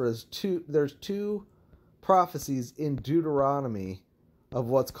diaspora. There's two prophecies in Deuteronomy of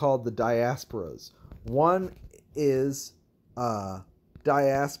what's called the diasporas. One is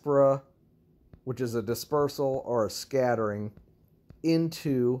diaspora, which is a dispersal or a scattering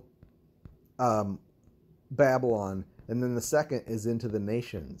into Babylon. And then the second is into the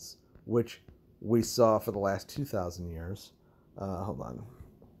nations, which we saw for the last 2,000 years. Hold on.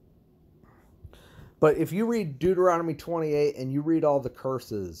 But if you read Deuteronomy 28 and you read all the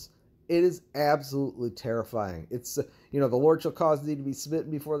curses, it is absolutely terrifying. It's, the Lord shall cause thee to be smitten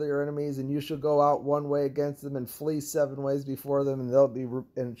before your enemies, and you shall go out one way against them and flee 7 ways before them,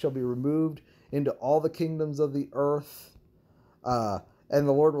 and shall be removed into all the kingdoms of the earth. And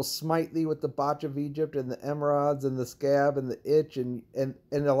the Lord will smite thee with the botch of Egypt and the emerods and the scab and the itch. And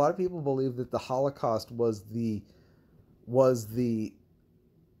a lot of people believe that the Holocaust was the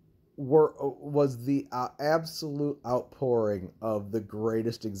absolute outpouring of the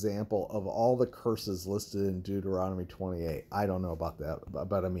greatest example of all the curses listed in Deuteronomy 28. I don't know about that,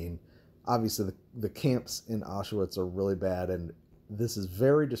 but I mean, obviously the camps in Auschwitz are really bad, and this is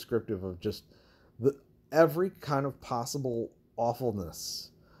very descriptive of just every kind of possible awfulness.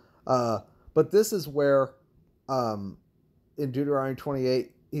 But this is where, in Deuteronomy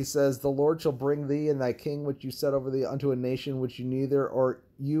 28, he says, the Lord shall bring thee and thy king which you set over thee unto a nation which you neither or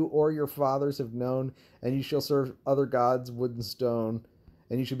you or your fathers have known, and you shall serve other gods, wood and stone,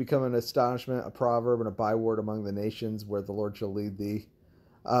 and you shall become an astonishment, a proverb, and a byword among the nations where the Lord shall lead thee.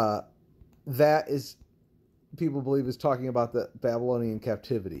 That is, people believe, is talking about the Babylonian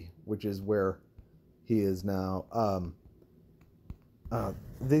captivity, which is where he is now.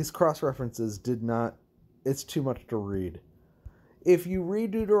 These cross-references it's too much to read. If you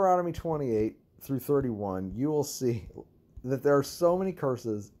read Deuteronomy 28 through 31, you will see that there are so many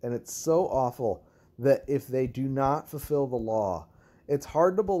curses, and it's so awful that if they do not fulfill the law, it's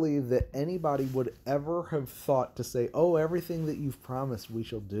hard to believe that anybody would ever have thought to say, oh, everything that you've promised we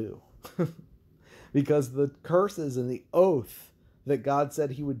shall do. Because the curses and the oath that God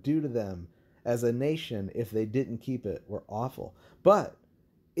said he would do to them as a nation if they didn't keep it were awful. But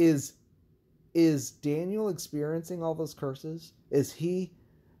is Daniel experiencing all those curses? Is he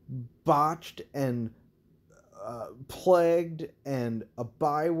botched and plagued and a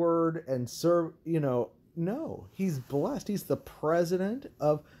byword and serve? No, he's blessed. He's the president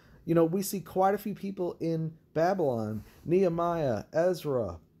of, we see quite a few people in Babylon: Nehemiah,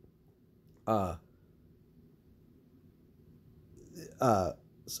 Ezra,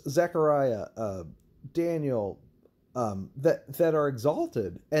 Zechariah, Daniel, that are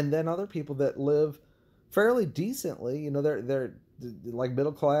exalted, and then other people that live fairly decently. They're like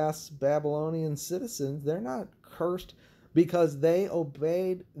middle class Babylonian citizens. They're not cursed because they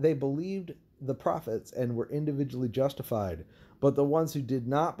believed the prophets and were individually justified. But the ones who did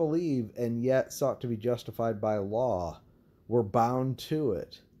not believe and yet sought to be justified by law were bound to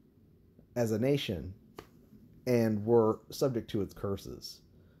it as a nation and were subject to its curses.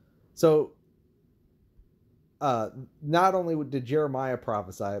 So not only did Jeremiah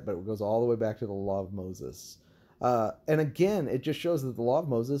prophesy it, but it goes all the way back to the law of Moses. And again, it just shows that the law of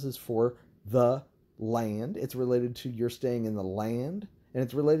Moses is for the land. It's related to your staying in the land, and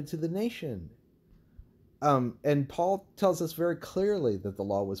it's related to the nation. And Paul tells us very clearly that the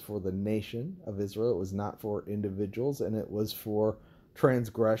law was for the nation of Israel. It was not for individuals, and it was for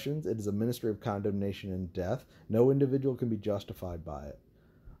transgressions. It is a ministry of condemnation and death. No individual can be justified by it.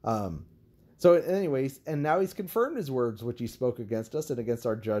 So anyways, and now he's confirmed his words which he spoke against us and against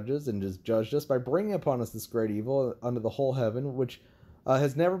our judges, and has judged us by bringing upon us this great evil under the whole heaven, which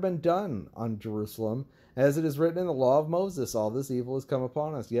has never been done on Jerusalem. As it is written in the law of Moses, all this evil has come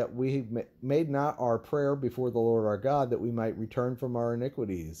upon us, yet we made not our prayer before the Lord our God, that we might return from our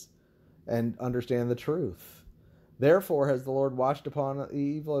iniquities and understand the truth. Therefore has the Lord watched upon the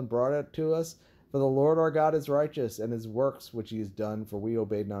evil and brought it to us. For the Lord our God is righteous, and his works which he has done, for we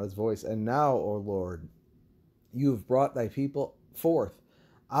obeyed not his voice. And now, O Lord, you have brought thy people forth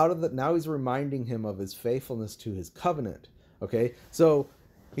now he's reminding him of his faithfulness to his covenant. Okay, so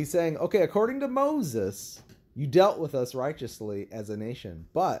he's saying, okay, according to Moses, you dealt with us righteously as a nation.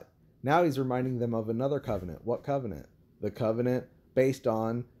 But now he's reminding them of another covenant. What covenant? The covenant based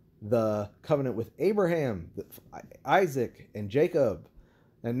on the covenant with Abraham, Isaac, and Jacob.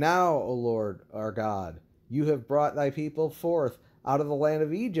 And now, O Lord our God, you have brought thy people forth out of the land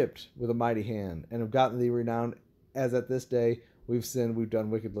of Egypt with a mighty hand, and have gotten thee renowned, as at this day we've sinned, we've done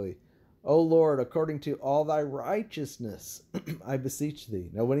wickedly. O Lord, according to all thy righteousness, I beseech thee.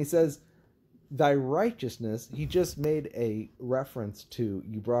 Now, when he says thy righteousness, he just made a reference to,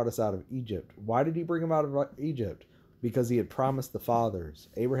 you brought us out of Egypt. Why did he bring them out of Egypt? Because he had promised the fathers,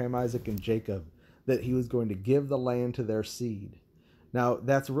 Abraham, Isaac, and Jacob, that he was going to give the land to their seed. Now,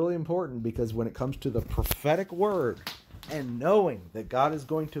 that's really important, because when it comes to the prophetic word, and knowing that God is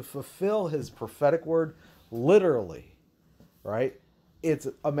going to fulfill his prophetic word literally, right? It's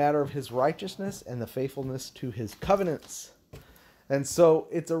a matter of his righteousness and the faithfulness to his covenants. And so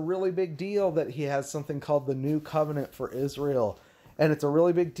it's a really big deal that he has something called the new covenant for Israel. And it's a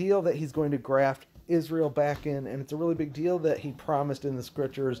really big deal that he's going to graft Israel back in. And it's a really big deal that he promised in the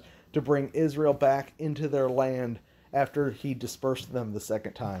scriptures to bring Israel back into their land after he dispersed them the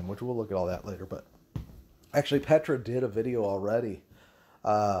second time, which we'll look at all that later. But actually, Petra did a video already.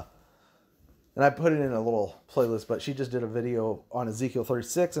 And I put it in a little playlist, but she just did a video on Ezekiel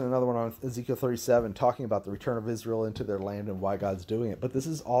 36 and another one on Ezekiel 37 talking about the return of Israel into their land and why God's doing it. But this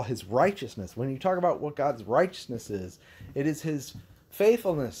is all his righteousness. When you talk about what God's righteousness is, it is his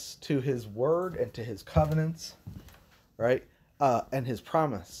faithfulness to his word and to his covenants, right? And his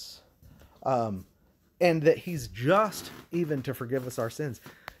promise. And that he's just even to forgive us our sins.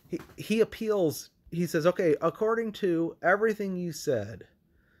 He appeals, he says, okay, according to everything you said,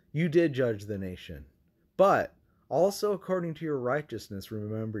 you did judge the nation, but also according to your righteousness,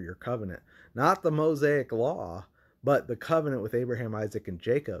 remember your covenant. Not the Mosaic law, but the covenant with Abraham, Isaac, and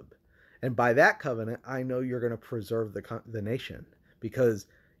Jacob. And by that covenant, I know you're going to preserve the nation, because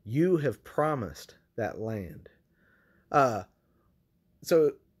you have promised that land.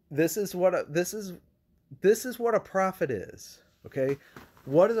 So this is what a prophet is. Okay,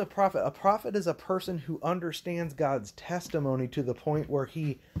 what is a prophet? A prophet is a person who understands God's testimony to the point where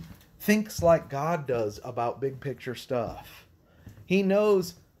he thinks like God does about big picture stuff. He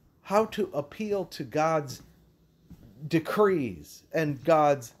knows how to appeal to God's decrees and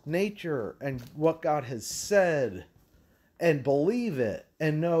God's nature and what God has said and believe it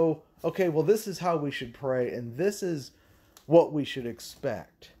and know, okay, well, this is how we should pray and this is what we should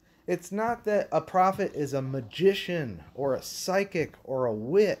expect. It's not that a prophet is a magician or a psychic or a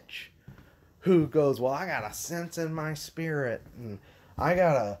witch who goes, well, I got a sense in my spirit and I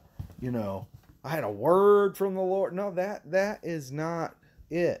got I had a word from the Lord. No, that is not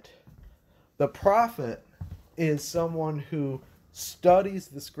it. The prophet is someone who studies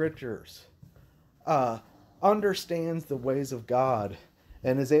the scriptures, understands the ways of God,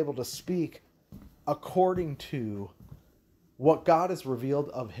 and is able to speak according to what God has revealed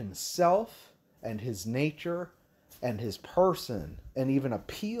of himself and his nature and his person, and even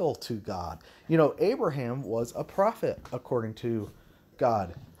appeal to God. You know, Abraham was a prophet according to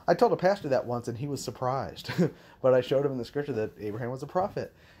God. I told a pastor that once and he was surprised. But I showed him in the scripture that Abraham was a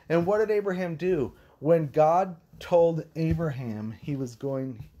prophet. And what did Abraham do? When God told Abraham he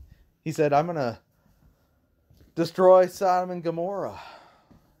said, I'm going to destroy Sodom and Gomorrah.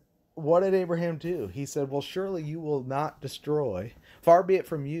 What did Abraham do? He said, well, surely you will not destroy, far be it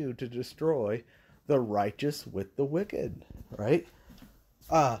from you to destroy the righteous with the wicked, right?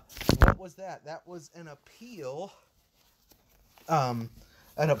 What was that? That was an appeal, and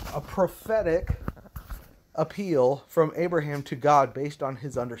a prophetic appeal from Abraham to God based on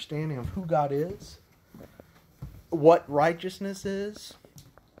his understanding of who God is, what righteousness is.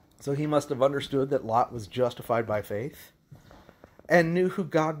 So he must have understood that Lot was justified by faith, and knew who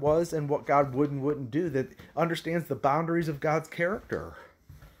God was and what God would and wouldn't do, that understands the boundaries of God's character.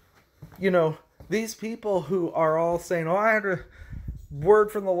 You know, these people who are all saying, oh, I had a word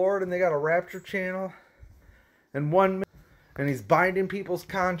from the Lord, and they got a rapture channel, and he's binding people's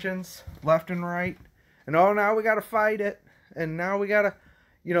conscience left and right, and oh, now we got to fight it, and now we got to,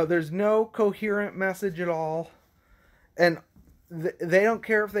 there's no coherent message at all, and they don't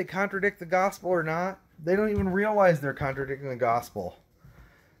care if they contradict the gospel or not. They don't even realize they're contradicting the gospel.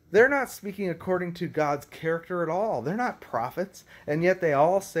 They're not speaking according to God's character at all. They're not prophets. And yet they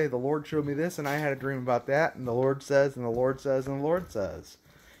all say, the Lord showed me this, and I had a dream about that, and the Lord says, and the Lord says, and the Lord says.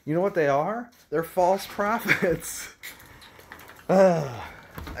 You know what they are? They're false prophets.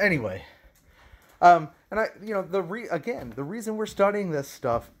 Anyway. And the reason we're studying this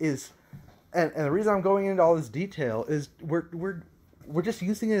stuff is, and the reason I'm going into all this detail is we're just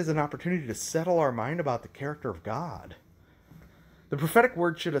using it as an opportunity to settle our mind about the character of God. The prophetic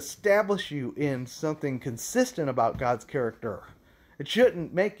word should establish you in something consistent about God's character. It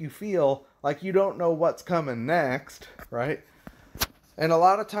shouldn't make you feel like you don't know what's coming next, right? And a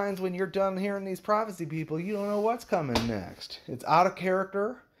lot of times when you're done hearing these prophecy people, you don't know what's coming next. It's out of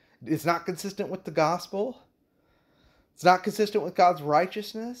character. It's not consistent with the gospel. It's not consistent with God's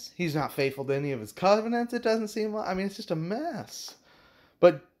righteousness. He's not faithful to any of his covenants, it doesn't seem like. I mean, it's just a mess.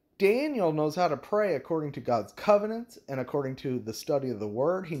 But Daniel knows how to pray according to God's covenants and according to the study of the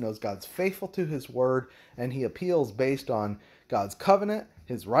word. He knows God's faithful to his word, and he appeals based on God's covenant,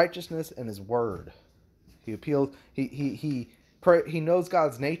 his righteousness, and his word. He appeals. He knows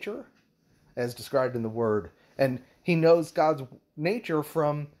God's nature, as described in the word, and he knows God's nature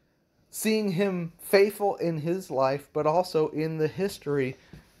from seeing him faithful in his life, but also in the history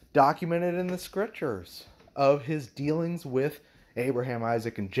documented in the scriptures of his dealings with Abraham,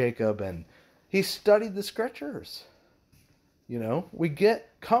 Isaac, and Jacob, and he studied the scriptures. We get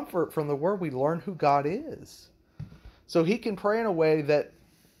comfort from the word. We learn who God is. So he can pray in a way that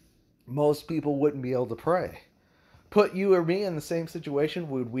most people wouldn't be able to pray. Put you or me in the same situation,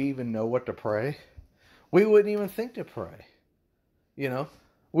 would we even know what to pray? We wouldn't even think to pray.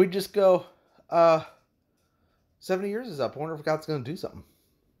 We'd just go, 70 years is up. I wonder if God's going to do something.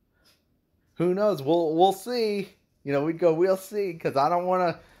 Who knows? We'll see. We'd go, we'll see, because I don't want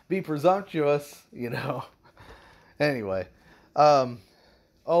to be presumptuous, Anyway, O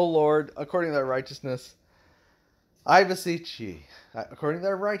Lord, according to thy righteousness, I beseech thee, according to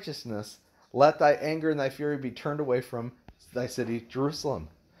thy righteousness, let thy anger and thy fury be turned away from thy city, Jerusalem.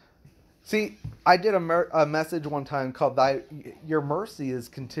 See, I did a message one time called Your Mercy is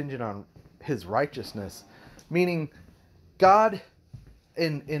Contingent on His Righteousness. Meaning, God,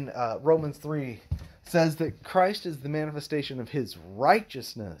 in Romans 3, says that Christ is the manifestation of His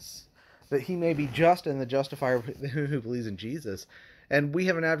righteousness, that He may be just and the justifier of who believes in Jesus. And we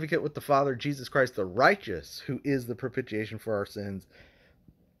have an advocate with the Father, Jesus Christ the righteous, who is the propitiation for our sins.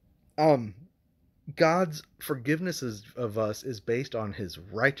 God's forgiveness of us is based on His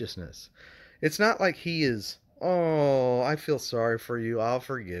righteousness. It's not like He is, oh, I feel sorry for you, I'll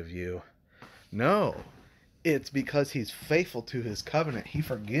forgive you. No, it's because He's faithful to His covenant. He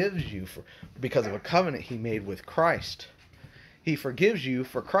forgives you because of a covenant He made with Christ. He forgives you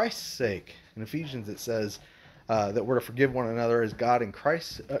for Christ's sake. In Ephesians it says that we're to forgive one another as God in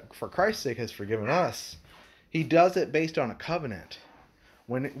Christ, for Christ's sake has forgiven us. He does it based on a covenant.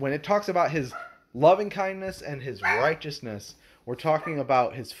 When it talks about His loving kindness and His righteousness, we're talking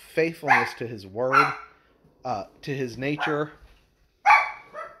about His faithfulness to His word, to His nature,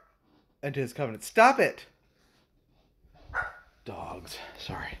 and to His covenant. Stop it! Dogs.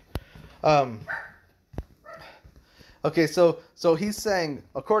 Sorry. Okay, so He's saying,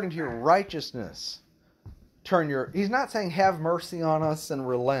 according to your righteousness, He's not saying have mercy on us and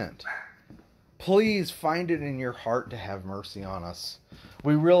relent. Please find it in your heart to have mercy on us.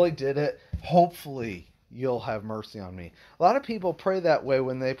 We really did it. Hopefully you'll have mercy on me. A lot of people pray that way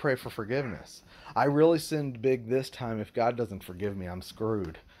when they pray for forgiveness. I really sinned big this time. If God doesn't forgive me, I'm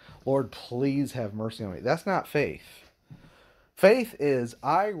screwed. Lord, please have mercy on me. That's not faith. Faith is,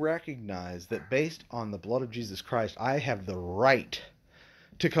 I recognize that based on the blood of Jesus Christ, I have the right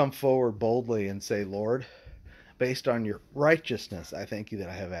to come forward boldly and say, Lord, based on your righteousness, I thank you that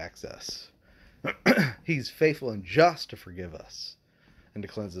I have access. He's faithful and just to forgive us and to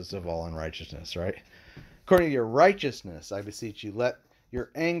cleanse us of all unrighteousness, right? According to your righteousness, I beseech you, let your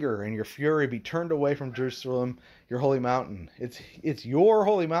anger and your fury be turned away from Jerusalem, your holy mountain. It's your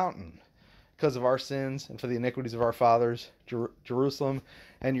holy mountain because of our sins and for the iniquities of our fathers, Jerusalem,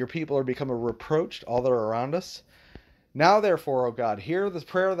 and your people are become a reproach to all that are around us. Now, therefore, O God, hear the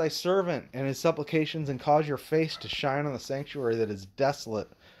prayer of thy servant and his supplications, and cause your face to shine on the sanctuary that is desolate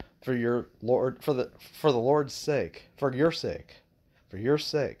for your Lord, for the Lord's sake, for your sake.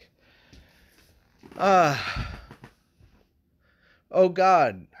 O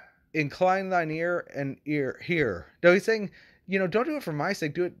God, incline thine ear and hear. No, he's saying, don't do it for my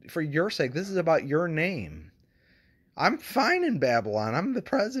sake, do it for your sake. This is about your name. I'm fine in Babylon. I'm the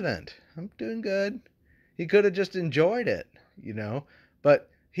president. I'm doing good. He could have just enjoyed it, but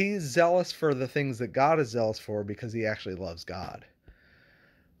he's zealous for the things that God is zealous for because he actually loves God.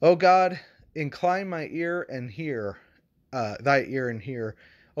 O God, incline my ear and hear, thy ear and hear.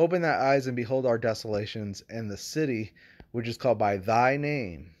 Open thy eyes and behold our desolations and the city which is called by thy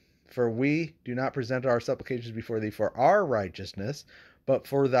name. For we do not present our supplications before thee for our righteousness, but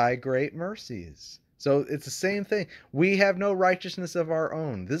for thy great mercies. So it's the same thing. We have no righteousness of our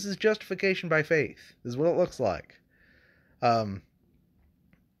own. This is justification by faith. This is what it looks like. O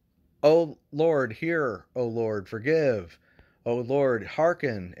Lord, hear. O Lord, forgive. O Lord,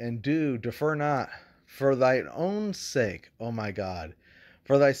 hearken and do, defer not, for thine own sake, O my God,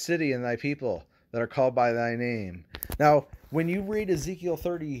 for thy city and thy people that are called by thy name. Now, when you read Ezekiel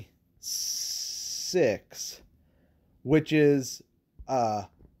 36, which is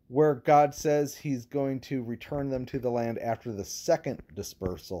where God says he's going to return them to the land after the second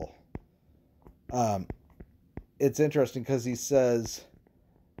dispersal, it's interesting because he says,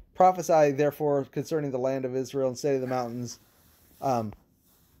 prophesy therefore concerning the land of Israel and say to the mountains,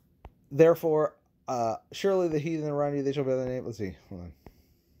 therefore, surely the heathen around you, they shall bear the name. Let's see. Hold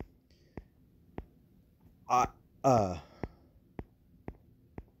on.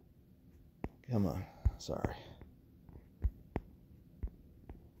 Come on. Sorry.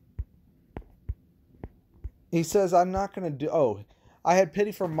 He says, I'm not going to do... Oh, I had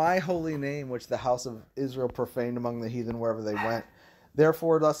pity for my holy name, which the house of Israel profaned among the heathen wherever they went.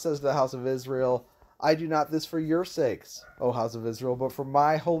 Therefore, thus says the house of Israel, I do not this for your sakes, O house of Israel, but for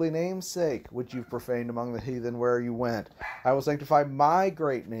my holy name's sake, which you've profaned among the heathen where you went. I will sanctify my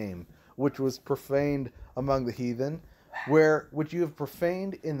great name, which was profaned among the heathen, which you have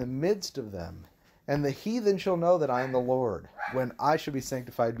profaned in the midst of them. And the heathen shall know that I am the Lord, when I shall be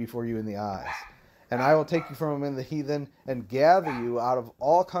sanctified before you in the eyes. And I will take you from among the heathen, and gather you out of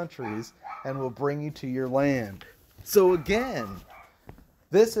all countries, and will bring you to your land. So again,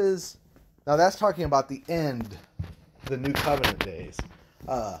 this is... Now that's talking about the end, the new covenant days.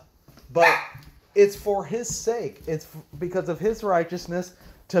 But it's for his sake. It's because of his righteousness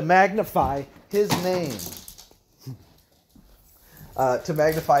to magnify his name. To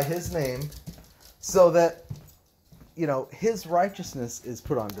magnify his name so that, his righteousness is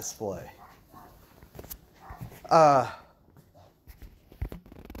put on display.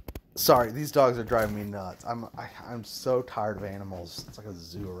 Sorry, these dogs are driving me nuts. I'm so tired of animals. It's like a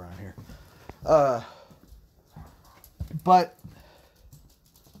zoo around here. But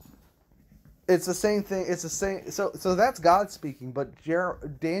it's the same thing. It's the same. So that's God speaking. But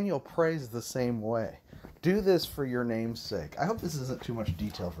Daniel prays the same way. Do this for your name's sake. I hope this isn't too much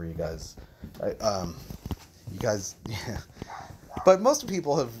detail for you guys. Yeah. But most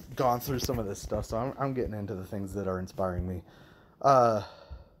people have gone through some of this stuff, so I'm getting into the things that are inspiring me.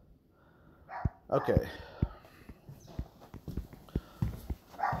 Okay.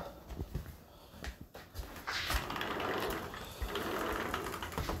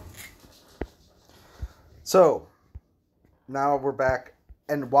 So, now we're back,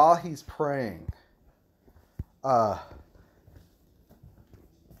 and while he's praying,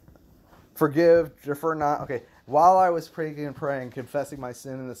 forgive, defer not. Okay, while I was praying and praying, confessing my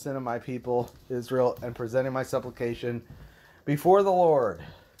sin and the sin of my people, Israel, and presenting my supplication before the Lord,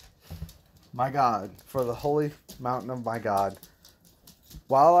 my God, for the holy mountain of my God,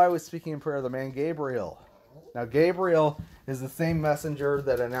 while I was speaking in prayer, the man Gabriel. Now, Gabriel is the same messenger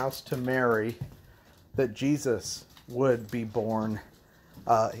that announced to Mary that Jesus would be born.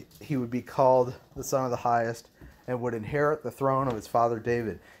 He would be called the Son of the Highest and would inherit the throne of his father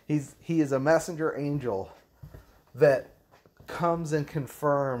David. He is a messenger angel that comes and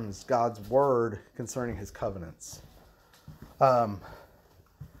confirms God's word concerning his covenants. And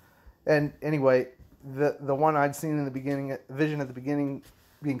anyway, the one I'd seen in the beginning, vision at the beginning,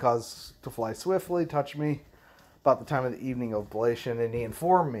 being caused to fly swiftly, touched me about the time of the evening oblation, and he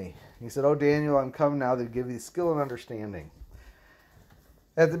informed me. He said, "O Daniel, I'm come now to give thee skill and understanding.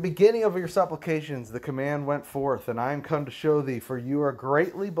 At the beginning of your supplications, the command went forth, and I am come to show thee, for you are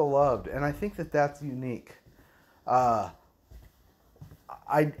greatly beloved." And I think that that's unique. I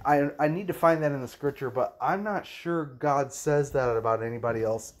need to find that in the scripture, but I'm not sure God says that about anybody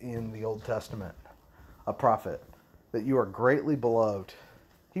else in the Old Testament, a prophet, that you are greatly beloved.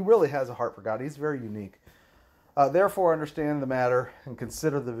 He really has a heart for God. He's very unique. Therefore, understand the matter and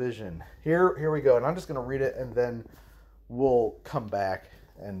consider the vision. Here we go. And I'm just going to read it, and then we'll come back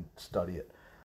and study it.